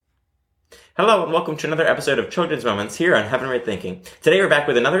Hello and welcome to another episode of Children's Moments here on Heavenward Thinking. Today we're back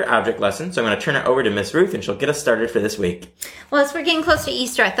with another object lesson, so I'm going to turn it over to Miss Ruth and she'll get us started for this week. Well, as we're getting close to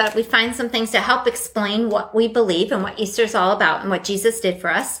Easter, I thought we'd find some things to help explain what we believe and what Easter is all about and what Jesus did for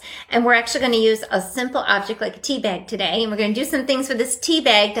us. And we're actually going to use a simple object like a tea bag today, and we're going to do some things with this tea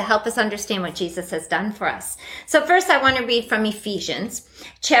bag to help us understand what Jesus has done for us. So first I want to read from Ephesians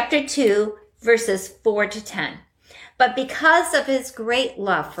chapter 2, verses 4 to 10. But because of his great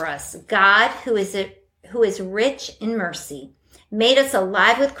love for us, God, who is rich in mercy, made us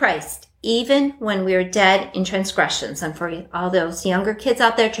alive with Christ, even when we were dead in transgressions. And for all those younger kids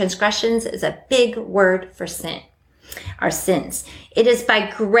out there, transgressions is a big word for sin, our sins. It is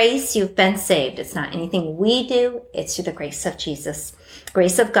by grace you've been saved. It's not anything we do. It's through the grace of Jesus,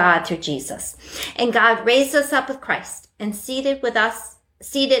 grace of God through Jesus. And God raised us up with Christ and seated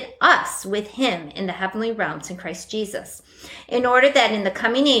us with him in the heavenly realms in Christ Jesus, in order that in the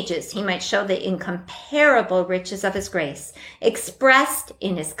coming ages he might show the incomparable riches of his grace, expressed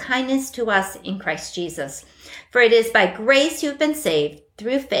in his kindness to us in Christ Jesus. For it is by grace you have been saved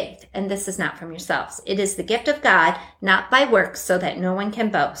through faith, and this is not from yourselves. It is the gift of God, not by works, so that no one can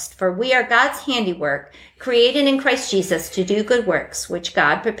boast. For we are God's handiwork, created in Christ Jesus to do good works, which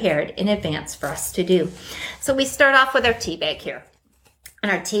God prepared in advance for us to do. So we start off with our tea bag here.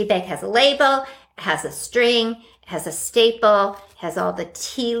 And our tea bag has a label, has a string, has a staple, has all the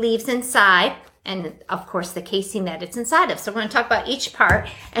tea leaves inside, and of course the casing that it's inside of. So we're going to talk about each part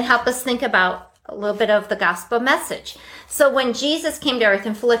and help us think about a little bit of the gospel message. So when Jesus came to earth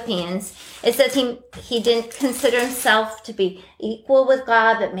in Philippians, it says he didn't consider himself to be equal with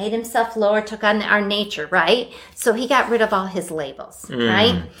God, but made himself lower, took on our nature, right? So he got rid of all his labels,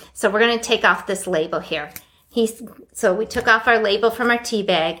 right? So we're going to take off this label here. So we took off our label from our tea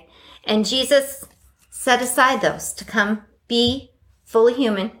bag, and Jesus set aside those to come be fully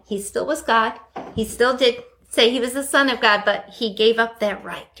human. He still was God. He still did say he was the Son of God, but he gave up that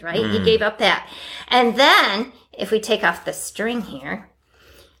right? He gave up that. And then, if we take off the string here,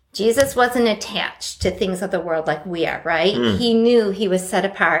 Jesus wasn't attached to things of the world like we are, right? He knew he was set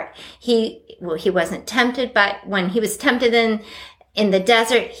apart. He wasn't tempted, but when he was tempted in the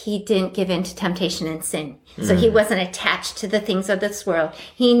desert, he didn't give in to temptation and sin. So he wasn't attached to the things of this world.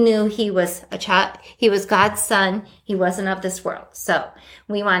 He knew he was a child. He was God's son. He wasn't of this world. So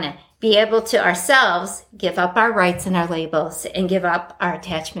we want to be able to ourselves give up our rights and our labels and give up our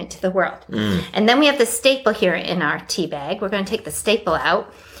attachment to the world. And then we have the staple here in our tea bag. We're going to take the staple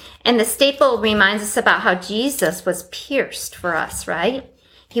out. And the staple reminds us about how Jesus was pierced for us, right?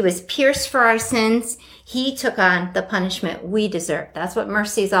 He was pierced for our sins. He took on the punishment we deserve. That's what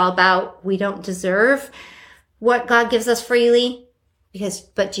mercy is all about. We don't deserve what God gives us freely,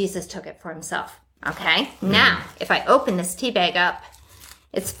 but Jesus took it for himself. Okay? Now, if I open this tea bag up,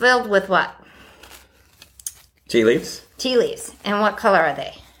 it's filled with what? Tea leaves? Tea leaves. And what color are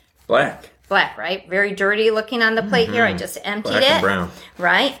they? Black. Black, right? Very dirty looking on the plate here. I just emptied Black it. and brown.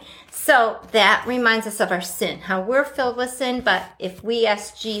 Right? So that reminds us of our sin, how we're filled with sin, but if we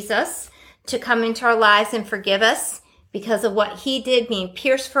ask Jesus to come into our lives and forgive us because of what he did, being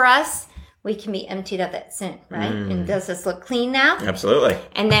pierced for us, we can be emptied of that sin, right? And does this look clean now? Absolutely.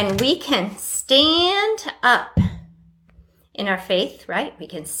 And then we can stand up in our faith, right? We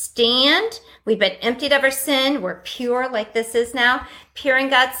can stand. We've been emptied of our sin. We're pure like this is now, pure in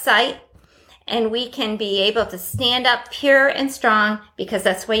God's sight. And we can be able to stand up pure and strong because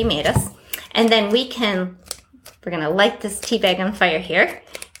that's the way he made us. And then we're going to light this tea bag on fire here.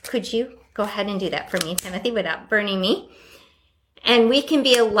 Could you go ahead and do that for me, Timothy, without burning me? And we can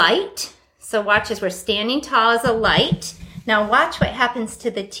be a light. So watch as we're standing tall as a light. Now watch what happens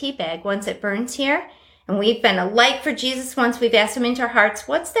to the tea bag once it burns here. And we've been a light for Jesus once we've asked him into our hearts.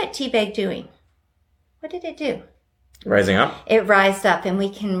 What's that tea bag doing? What did it do? Rising up? It rised up, and we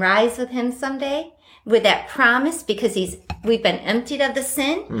can rise with him someday with that promise because we've been emptied of the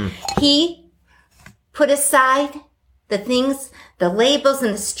sin. He put aside the things, the labels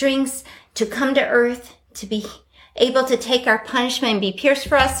and the strings to come to earth to be able to take our punishment and be pierced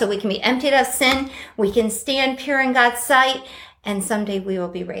for us so we can be emptied of sin. We can stand pure in God's sight, and someday we will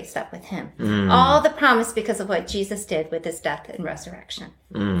be raised up with him. All the promise because of what Jesus did with his death and resurrection.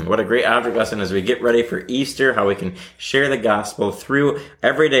 What a great object lesson as we get ready for Easter, how we can share the gospel through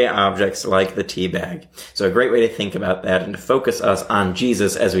everyday objects like the tea bag. So a great way to think about that and to focus us on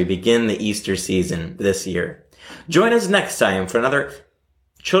Jesus as we begin the Easter season this year. Join us next time for another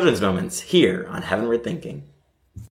Children's Moments here on Heavenward Thinking.